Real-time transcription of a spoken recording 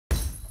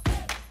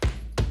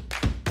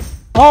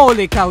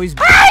Holy cow, he's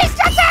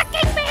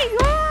attacking me!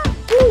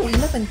 Ooh,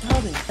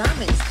 11,000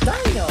 damage,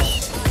 Dino!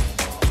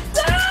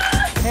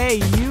 Hey,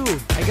 you!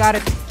 I got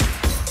it.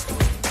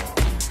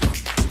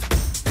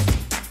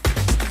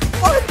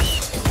 What?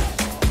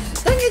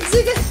 Dang it,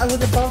 Ziggy! I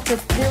was about to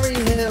parry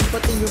him,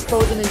 but then you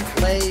frozen in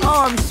place.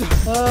 Oh, I'm so.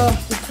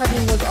 The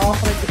timing was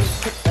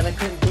off and I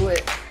couldn't do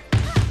it.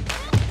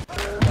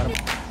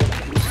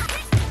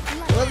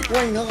 What's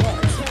going on?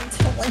 I can't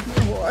tell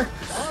anymore.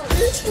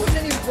 There's too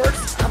many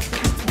bursts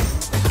happening.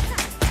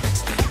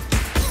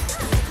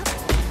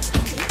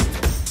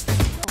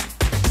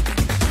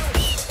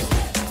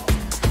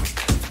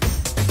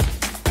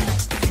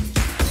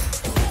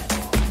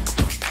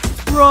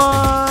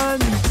 Run!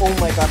 Oh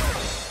my god.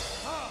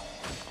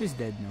 He's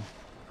dead now.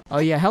 Oh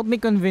yeah, help me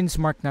convince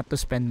Mark not to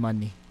spend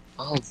money.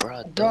 Oh,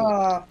 bro.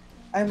 Bruh,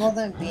 I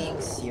wasn't being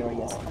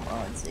serious. Come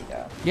on,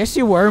 Ziga. Yes,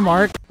 you were,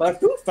 Mark.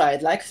 But food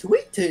fried like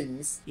sweet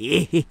things.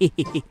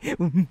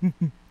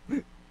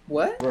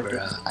 What? Bro,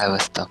 I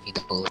was talking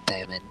the whole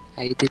time and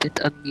I didn't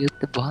unmute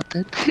the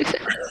button.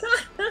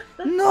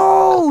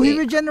 No! He Okay.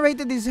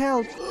 regenerated his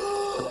health.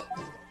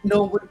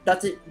 No,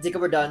 that's it. Ziga,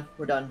 we're done.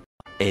 We're done.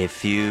 A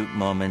few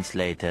moments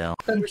later.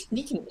 Because we're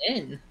sneaking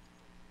in.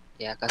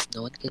 Yeah, cause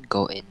no one can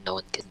go in, no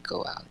one can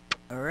go out.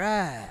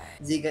 Alright.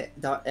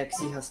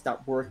 Ziga.exe has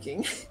stopped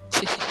working.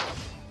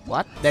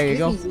 What? There you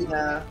go.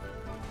 Ziga.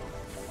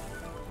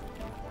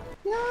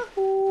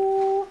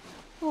 Yahoo!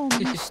 Oh,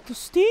 Mr.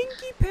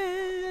 Stinky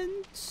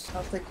Pants.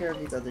 I'll take care of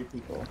these other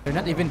people. They're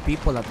not even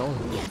people at all.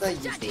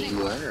 They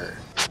were.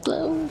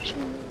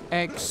 Explosion.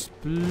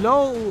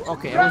 Explode.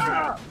 Okay,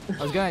 I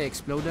was gonna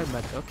explode that,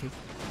 but okay.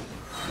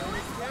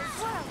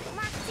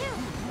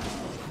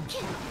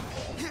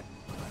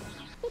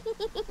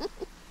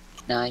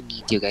 Now I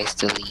need you guys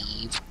to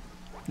leave.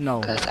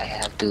 No. Cause I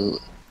have to.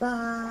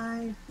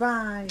 Bye,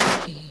 bye,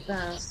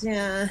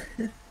 yeah.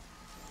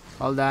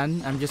 Hold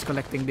on. I'm just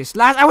collecting this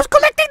last. I was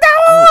collecting that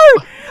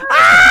one!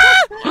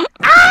 Ah!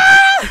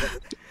 Ah!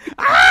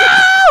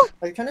 Ah!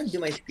 Are you trying to do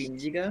my stream,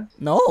 Ziga?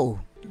 No.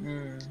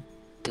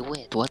 Do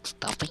it. What's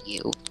stopping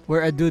you?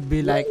 Where a dude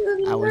be like,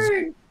 I was.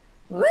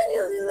 When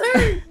will you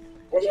learn?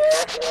 That you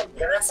have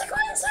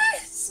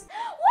consequences!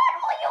 When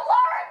will you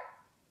learn?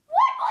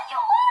 When will you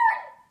learn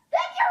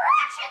that your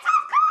actions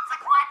have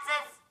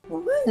consequences?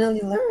 When will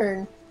you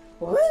learn?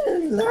 When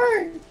will you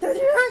learn that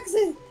your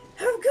actions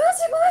have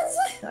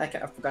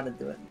consequences? I forgot to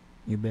do it.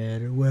 You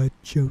better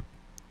watch out.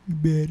 You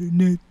better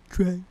not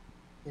try.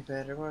 You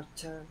better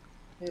watch out.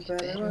 You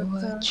Better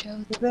watch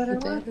out. You better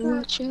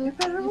watch out. You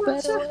better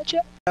watch out.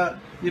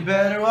 You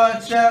better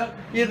watch out.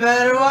 You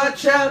better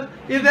watch out.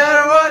 You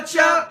better watch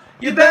out.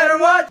 You better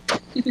watch.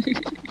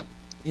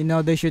 You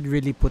know, they should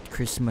really put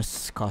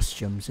Christmas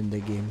costumes in the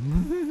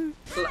game.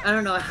 So, I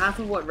don't know, half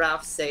of what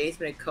Raph says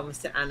when it comes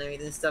to anime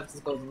and stuff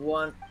just goes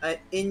one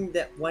in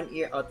the one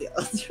ear out the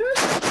other.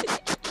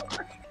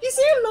 You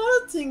say a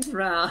lot of things,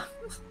 Raph.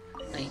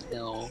 I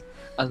know.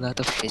 A lot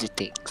of shitty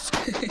things.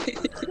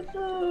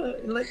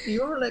 Like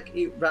you're like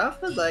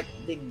Raph is like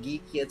the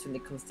geekiest when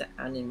it comes to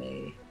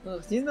anime. Oh,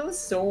 you know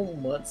so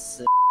much.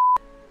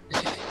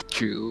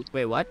 True.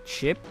 Wait, what?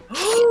 Ship?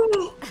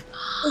 Oh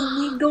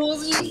my god,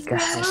 Giga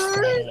has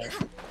said.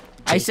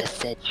 I Giga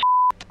said.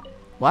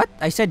 What?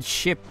 I said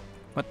ship.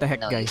 What the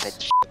heck, No, you guys?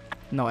 said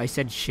No, I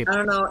said ship. I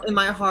don't know, in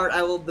my heart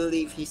I will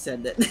believe he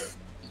said it. yes.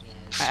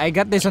 I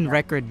got this on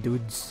record,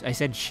 dudes. I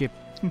said ship.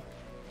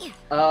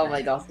 Oh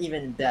my gosh,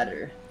 even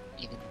better.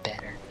 Even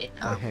better. In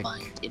our heck?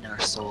 mind, in our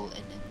soul,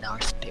 and in our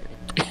spirit.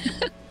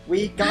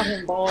 We got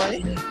him,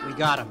 boy. We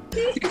got him.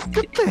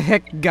 What the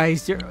heck,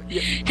 guys?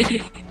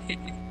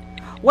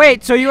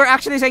 Wait, so you were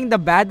actually saying the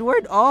bad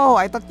word? Oh,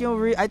 I thought you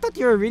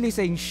were really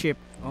saying ship.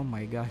 Oh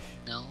my gosh.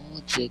 No,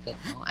 Jacob,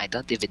 no. I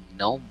don't even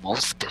know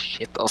most of the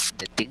ship of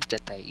the things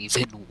that I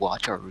even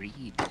watch or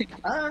read.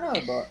 I don't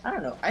know, but I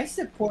don't know. I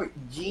support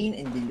Jean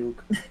and Diluc.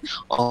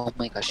 Oh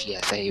my gosh,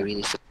 yes, I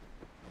really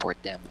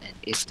support them. And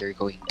if they're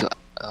going to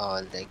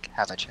like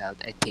have a child,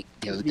 I think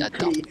they would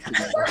adopt me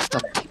or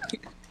something.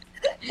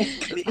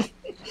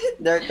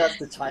 There, that's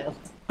the child.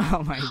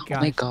 Oh my Oh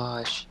gosh. my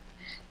gosh.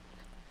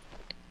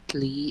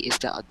 Lee is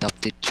the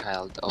adopted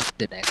child of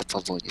the Knights of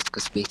Favonius,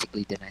 because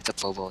basically the Knights of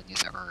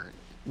Favonius are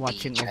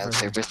Watching the child over her.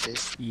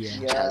 services. Yeah.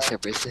 Yeah. Child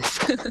services.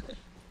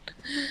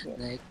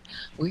 Like,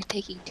 we're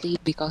taking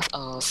leave because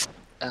of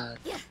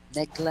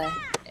neglect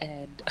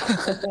and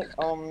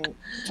Like,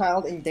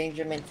 child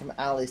endangerment from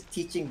Alice,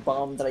 teaching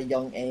bombs at a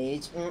young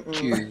age.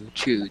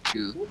 true.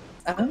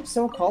 I'm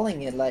so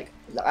calling it, like,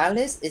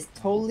 Alice is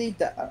totally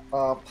the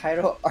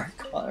Pyro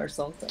Archon or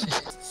something.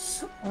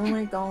 Oh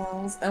my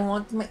gosh, I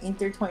want my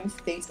intertwined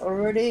face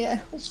already.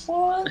 I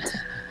want.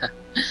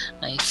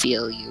 I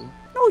feel you.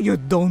 No, you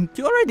don't.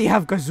 You already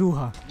have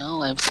Kazuha.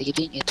 No, I'm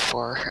saving it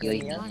for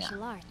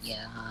Martial arts.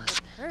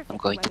 Yes, Perfect I'm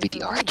going to be the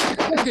weapon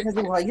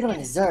for archer. You don't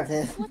deserve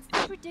it. What's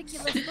this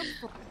ridiculous look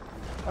for?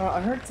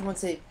 I heard someone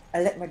say,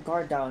 "I let my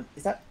guard down."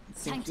 Is that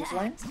Xingqiu's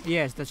line?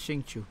 Yes, that's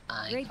Xingqiu.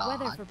 My Great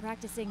weather god. for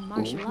practicing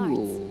martial arts,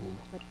 Ooh.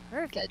 but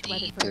perfect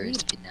weather for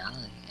Gladiator's reading.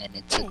 finale, and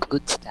it's a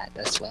good stat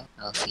as well.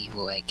 I'll see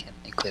who I can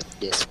equip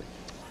this with.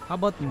 How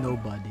about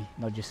nobody?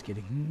 No, just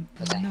kidding.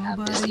 But I have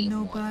the Nobody, same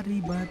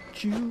nobody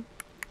but you.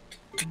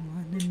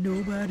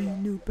 Nobody,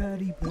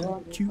 nobody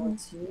but you.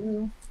 What's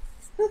you?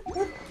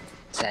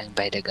 Sang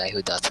by the guy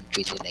who doesn't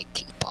really like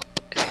K-pop.